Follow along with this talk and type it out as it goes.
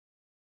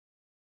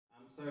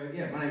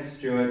My name's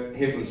Stuart,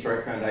 here from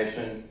Stroke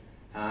Foundation,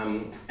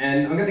 and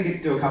I'm going to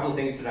do a couple of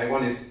things today.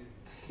 One is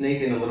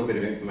sneak in a little bit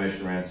of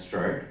information around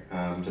stroke,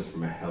 just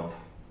from a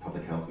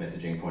public health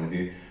messaging point of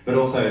view, but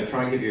also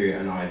try and give you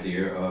an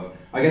idea of,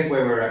 I guess,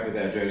 where we're at with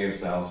our journey of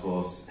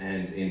Salesforce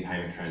and in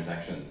payment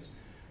transactions.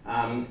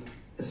 And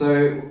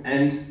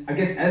I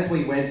guess as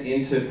we went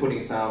into putting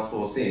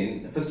Salesforce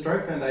in, for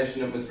Stroke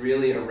Foundation it was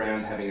really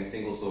around having a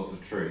single source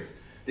of truth.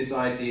 This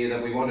idea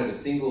that we wanted a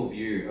single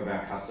view of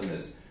our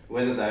customers,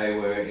 whether they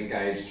were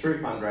engaged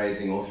through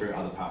fundraising or through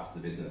other parts of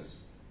the business.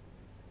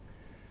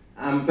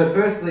 But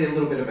firstly, a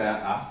little bit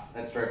about us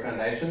at Stroke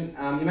Foundation.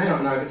 You may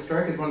not know, but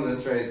stroke is one of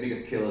Australia's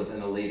biggest killers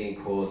and a leading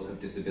cause of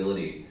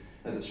disability.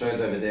 As it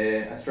shows over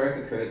there, a stroke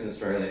occurs in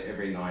Australia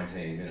every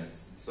 19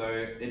 minutes. So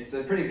it's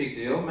a pretty big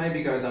deal,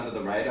 maybe goes under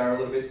the radar a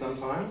little bit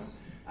sometimes.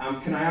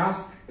 Can I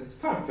ask, it's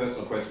kind of a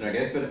personal question I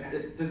guess,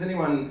 but does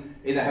anyone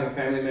either have a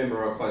family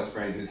member or a close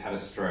friend who's had a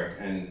stroke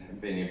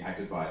and been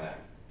impacted by that?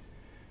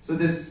 So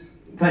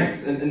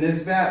thanks, and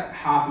there's about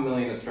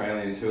 500,000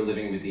 Australians who are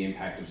living with the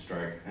impact of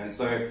stroke, and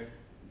so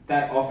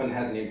that often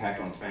has an impact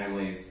on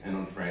families and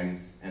on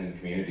friends and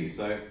communities,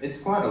 so it's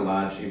quite a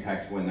large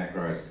impact when that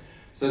grows.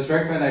 So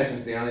Stroke Foundation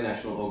is the only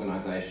national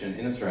organisation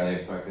in Australia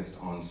focused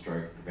on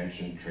stroke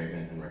prevention,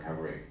 treatment and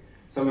recovery.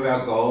 Some of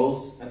our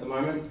goals at the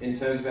moment in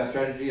terms of our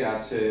strategy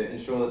are to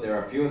ensure that there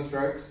are fewer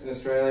strokes in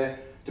Australia,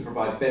 to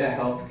provide better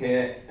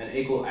healthcare and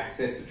equal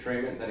access to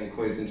treatment that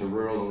includes into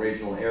rural and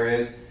regional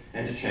areas,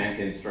 and to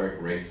champion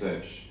stroke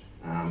research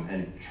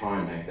and try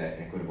and make that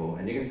equitable.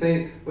 And you can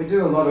see we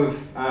do a lot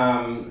of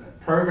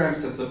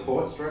programs to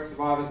support stroke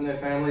survivors and their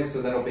families,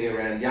 so that'll be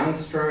around Young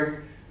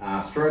Stroke,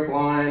 Stroke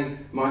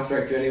Line, My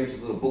Stroke Journey, which is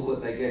a little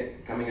booklet they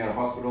get coming out of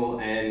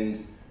hospital,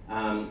 and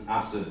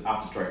after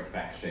stroke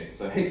fact sheets,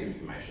 so heaps of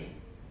information.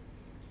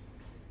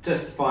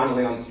 Just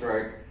finally on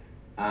stroke,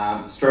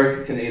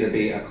 stroke can either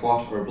be a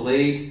clot or a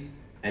bleed,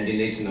 and you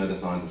need to know the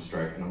signs of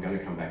stroke, and I'm going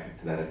to come back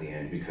to that at the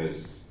end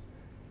because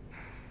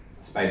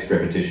spaced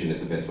repetition is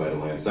the best way to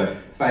learn. So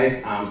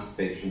face, arms,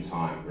 speech and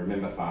time.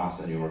 Remember fast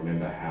and you'll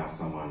remember how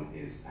someone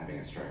is having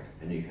a stroke,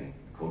 and you can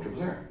call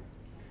 000.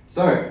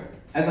 So,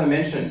 as I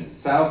mentioned,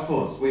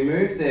 Salesforce, we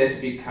moved there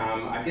to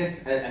become, I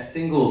guess, a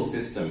single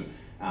system.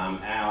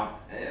 About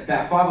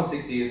 5 or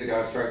 6 years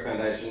ago at Stroke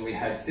Foundation, we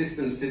had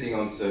systems sitting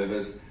on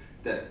servers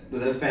that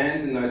the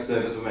fans in those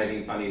servers were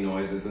making funny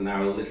noises and they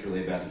were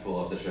literally about to fall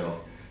off the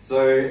shelf.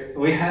 So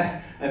we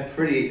had a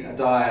pretty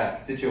dire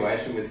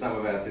situation with some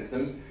of our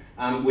systems.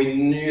 We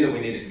knew that we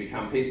needed to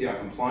become PCI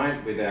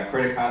compliant with our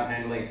credit card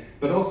handling,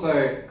 but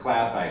also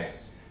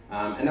cloud-based.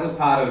 And that was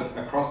part of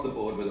across the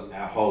board with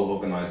our whole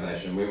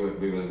organisation. We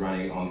were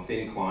running on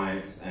thin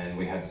clients and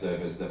we had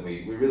servers that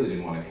we really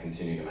didn't want to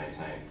continue to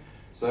maintain.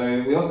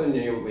 So we also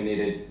knew we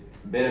needed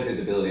better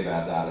visibility of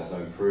our data, so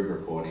improved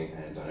reporting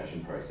and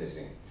donation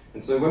processing.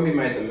 And so when we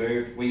made the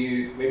move,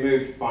 we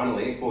moved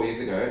finally 4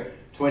 years ago,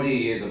 20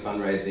 years of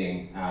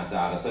fundraising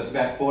data. So it's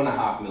about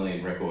 4.5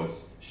 million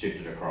records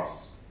shifted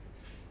across.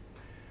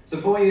 So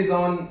 4 years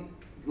on,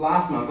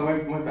 last month, I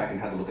went back and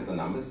had a look at the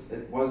numbers.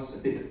 It was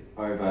a bit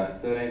over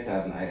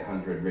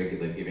 13,800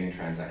 regular giving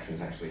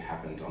transactions actually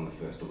happened on the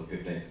 1st or the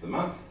 15th of the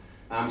month.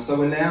 So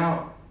we're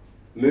now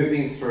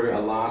moving through a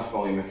large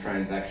volume of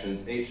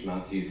transactions each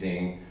month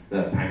using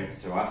the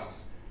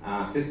Payments2Us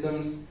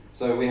systems.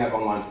 So we have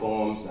online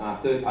forms,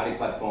 third-party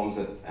platforms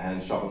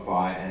and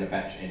Shopify, and a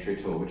batch entry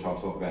tool, which I'll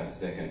talk about in a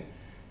second.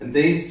 And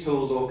these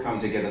tools all come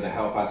together to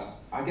help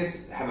us, I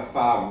guess, have a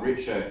far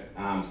richer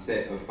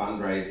set of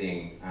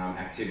fundraising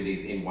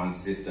activities in one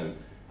system.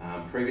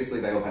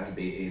 Previously, they all had to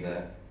be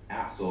either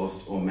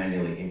outsourced or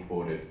manually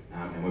imported,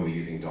 and we were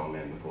using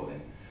Donman before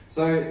then.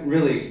 So it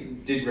really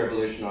did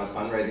revolutionise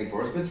fundraising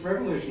for us, but it's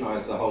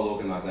revolutionised the whole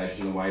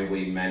organisation, the way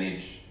we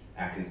manage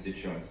our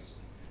constituents.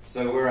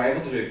 So we're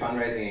able to do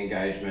fundraising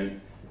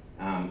engagement,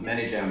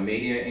 manage our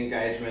media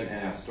engagement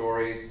and our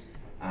stories,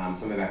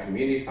 some of our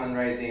community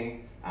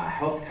fundraising,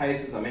 health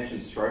cases. I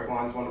mentioned Stroke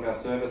Line's one of our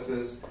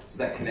services, so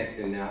that connects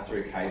in now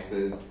through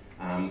cases.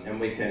 And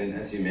we can,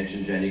 as you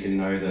mentioned, Jen, you can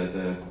know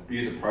the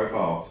user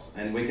profiles,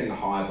 and we can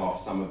hive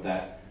off some of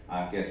that,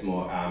 I guess,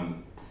 more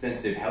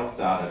sensitive health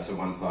data to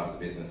one side of the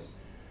business.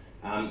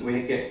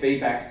 We get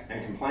feedbacks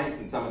and complaints,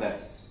 and some of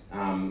that's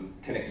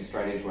connected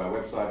straight into our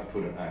website. If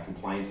you put a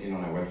complaint in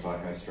on our website,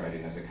 it goes straight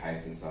in as a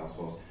case in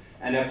Salesforce.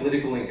 And our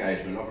political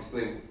engagement,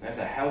 obviously, as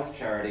a health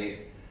charity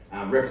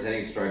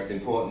representing stroke, it's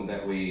important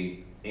that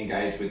we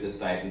engage with the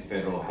state and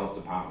federal health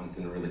departments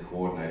in a really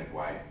coordinated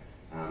way.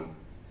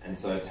 And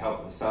so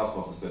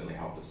Salesforce has certainly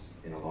helped us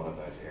in a lot of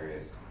those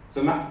areas.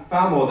 So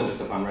far more than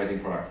just a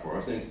fundraising product for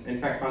us. In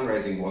fact,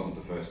 fundraising wasn't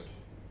the first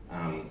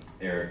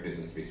area of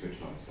business to be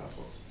switched on to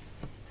Salesforce.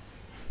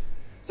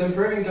 So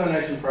improving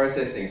donation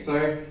processing.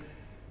 So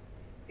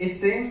it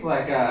seems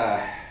like,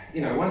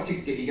 once you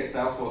get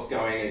Salesforce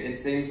going, it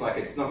seems like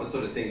it's not the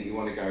sort of thing that you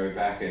want to go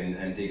back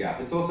and dig up.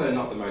 It's also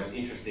not the most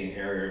interesting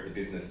area of the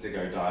business to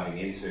go diving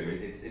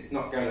into. It's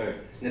not going to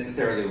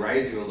necessarily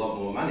raise you a lot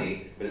more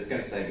money, but it's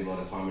going to save you a lot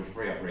of time and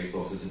free up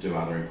resources to do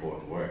other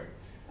important work.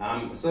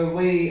 So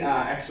we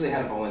actually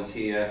had a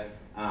volunteer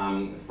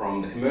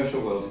from the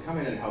commercial world to come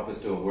in and help us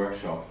do a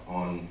workshop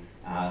on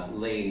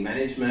lean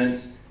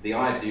management, the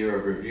idea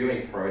of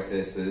reviewing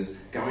processes,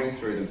 going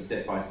through them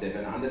step by step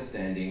and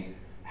understanding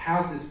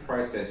how's this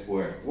process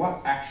work,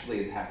 what actually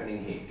is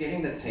happening here,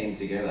 getting the team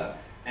together.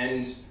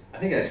 And I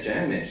think as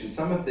Jan mentioned,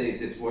 some of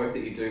this work that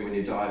you do when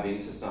you dive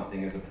into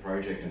something as a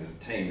project, as a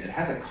team, it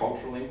has a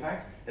cultural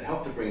impact. It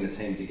helped to bring the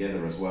team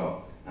together as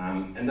well.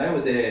 And they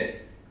were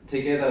there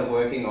together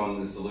working on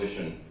the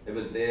solution. It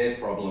was their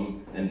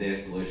problem and their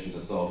solution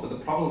to solve. So the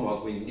problem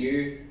was we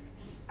knew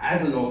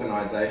as an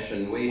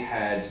organisation we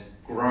had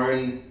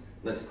grown,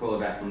 let's call it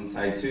back from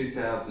say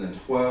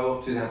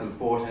 2012,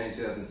 2014,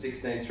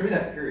 2016, through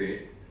that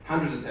period,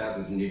 hundreds of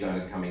thousands of new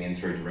donors coming in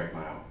through direct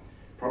mail.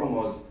 Problem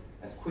was,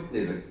 as quickly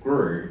as it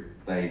grew,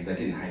 they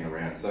didn't hang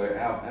around. So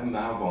our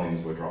mail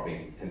volumes were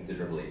dropping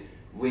considerably.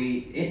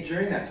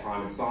 During that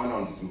time, had signed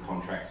on to some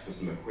contracts for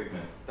some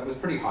equipment that was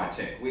pretty high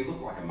tech. We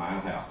looked like a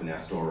mail house in our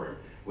storeroom.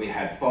 We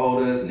had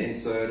folders and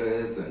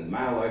inserters and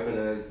mail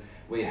openers.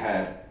 We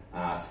had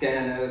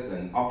scanners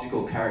and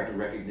optical character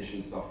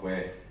recognition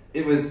software.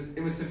 It was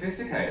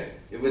sophisticated.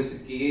 It was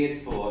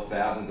geared for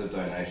thousands of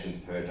donations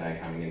per day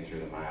coming in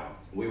through the mail.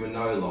 We were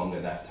no longer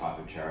that type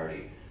of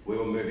charity. We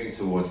were moving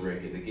towards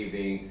regular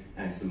giving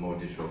and some more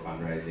digital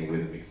fundraising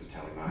with a mix of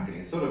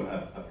telemarketing, sort of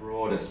a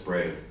broader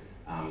spread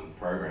of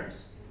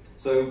programs.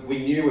 So we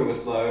knew we were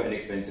slow and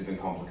expensive and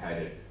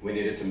complicated. We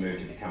needed to move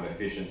to become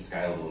efficient,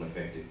 scalable and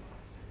effective,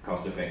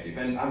 cost effective.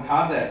 And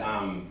part of that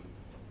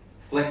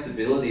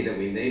flexibility that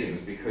we needed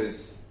was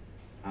because,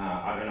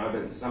 I don't know,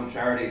 but some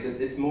charities,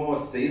 it's more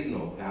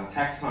seasonal.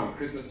 Tax time,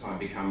 Christmas time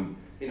become,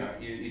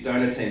 your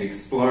donor team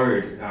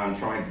explode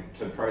trying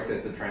to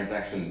process the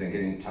transactions and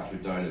get in touch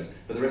with donors,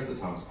 but the rest of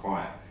the time it's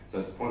quiet. So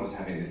it's pointless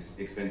having this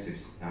expensive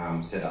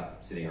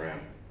setup sitting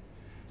around.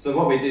 So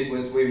what we did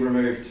was we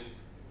removed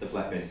the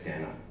flatbed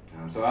scanner.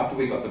 So after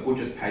we got the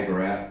butcher's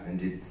paper out and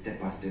did step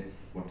by step,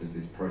 what does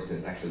this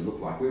process actually look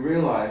like, we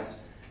realised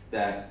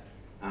that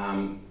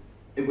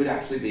it would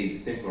actually be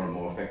simpler and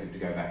more effective to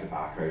go back to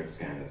barcode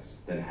scanners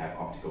than have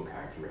optical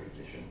character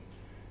recognition.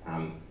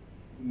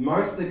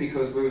 Mostly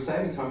because we were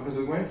saving time, because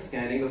we weren't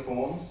scanning the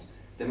forms,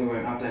 then we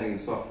weren't updating the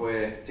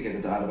software to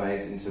get the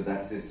database into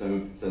that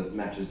system so that it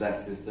matches that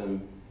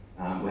system.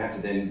 We had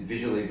to then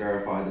visually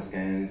verify the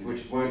scans,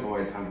 which weren't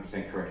always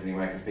 100% correct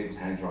anyway, because people's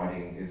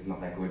handwriting is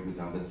not that good with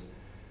numbers.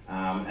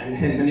 And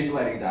then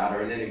manipulating data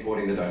and then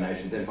importing the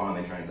donations, then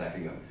finally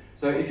transacting them.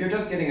 So if you're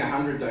just getting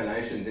 100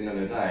 donations in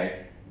a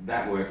day,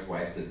 that work's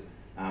wasted.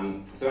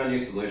 So our new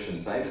solution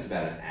saved us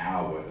about an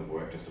hour worth of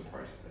work just to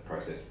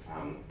process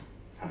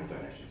 100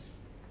 donations.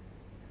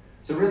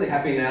 So really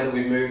happy now that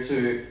we've moved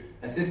to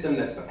a system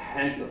that's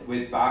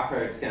with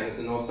barcode scanners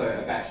and also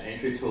a batch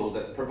entry tool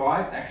that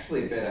provides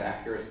actually better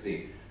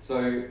accuracy.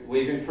 So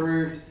we've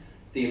improved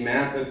the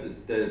amount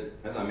of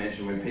as I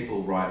mentioned, when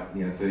people write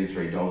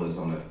 $33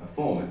 on a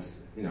form,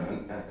 it's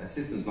a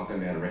system's not going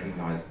to be able to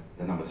recognise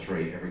the number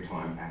 3 every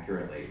time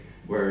accurately.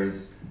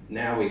 Whereas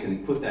now we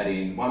can put that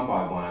in one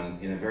by one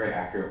in a very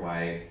accurate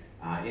way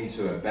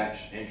into a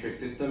batch entry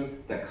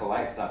system that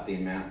collates up the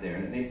amount there,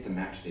 and it needs to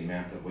match the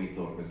amount that we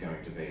thought it was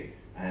going to be.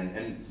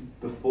 And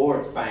before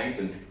it's banked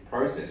and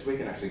processed, we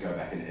can actually go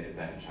back and edit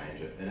that and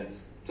change it. And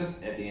it's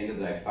just, at the end of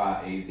the day,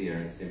 far easier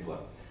and simpler.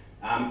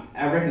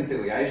 Our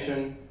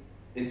reconciliation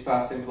is far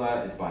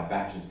simpler. It's by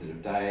batch instead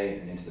of day,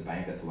 and into the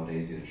bank that's a lot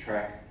easier to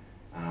track.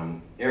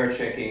 Error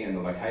checking and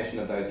the location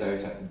of those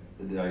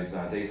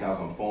details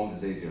on forms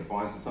is easier to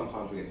find. So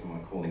sometimes we get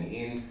someone calling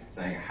in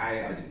saying,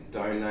 hey, I didn't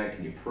donate,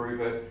 can you prove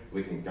it?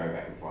 We can go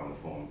back and find the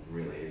form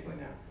really easily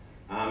now.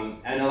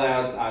 And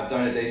allows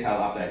donor detail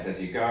updates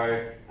as you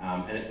go,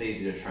 and it's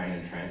easy to train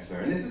and transfer.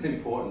 And this is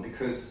important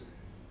because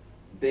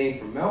being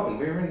from Melbourne,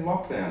 we were in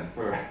lockdown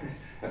for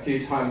a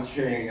few times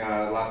during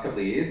the last couple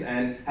of years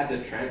and had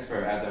to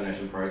transfer our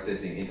donation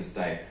processing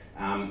interstate.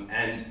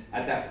 And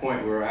at that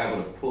point, we were able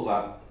to pull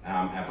up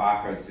our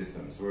barcode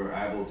systems. We were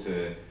able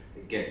to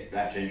get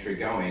batch entry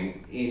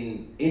going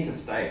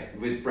interstate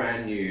with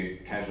brand new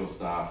casual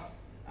staff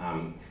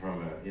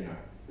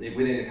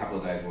within a couple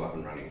of days we're up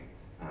and running.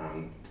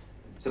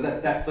 So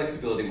that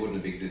flexibility wouldn't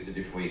have existed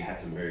if we had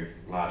to move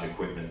large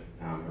equipment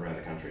around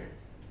the country.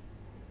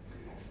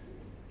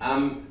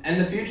 And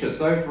the future.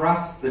 So for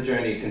us, the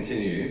journey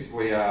continues.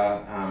 We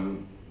are,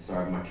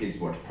 sorry, my kids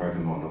watch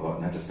Pokemon a lot,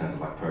 and that just sounded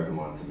like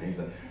Pokemon to me.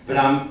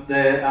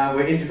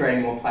 We're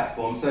integrating more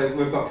platforms. So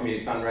we've got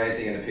community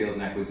fundraising and appeals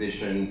and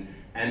acquisition,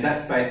 and that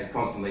space is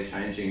constantly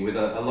changing with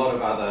a lot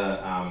of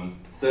other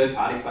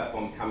third-party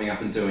platforms coming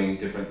up and doing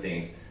different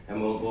things.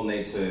 And we'll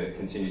need to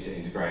continue to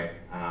integrate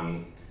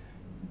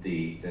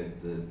the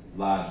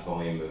large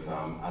volume of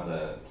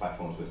other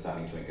platforms we're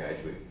starting to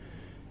engage with.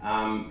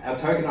 Our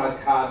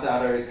tokenized card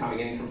data is coming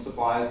in from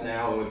suppliers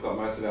now, and we've got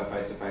most of our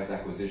face-to-face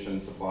acquisition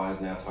suppliers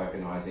now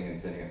tokenizing and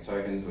sending us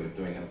tokens. We're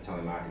doing that with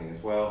telemarketing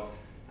as well.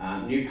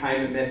 New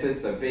payment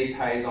methods, so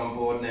BPay is on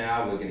board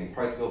now. We're getting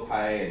post-bill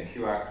pay and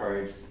QR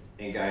codes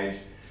engaged.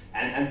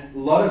 And a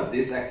lot of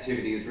this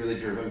activity is really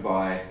driven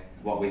by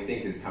what we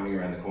think is coming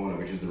around the corner,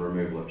 which is the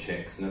removal of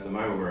checks. And at the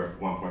moment we're at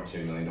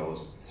 $1.2 million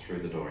through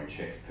the door in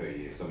checks per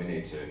year, so we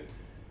need to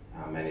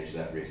manage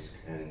that risk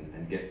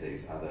and get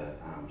these other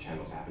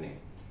channels happening.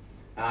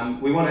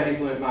 We want to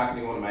implement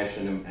marketing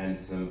automation and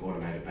some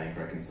automated bank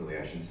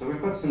reconciliations. So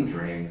we've got some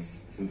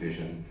dreams, some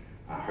vision.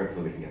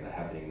 Hopefully we can get that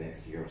happening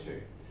next year or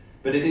two.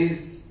 But it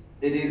is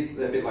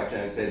a bit like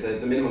Jan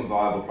said, the minimum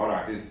viable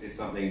product is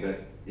something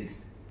that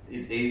is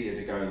easier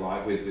to go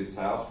live with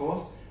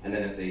Salesforce, and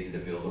then it's easy to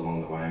build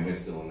along the way, and we're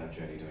still on that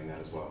journey doing that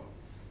as well.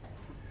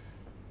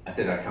 I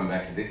said I'd come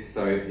back to this,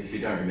 so if you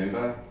don't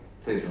remember,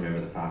 please remember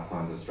the fast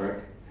signs of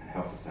stroke and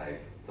help to save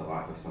the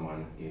life of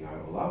someone you know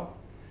or love.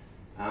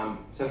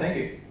 So thank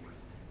you.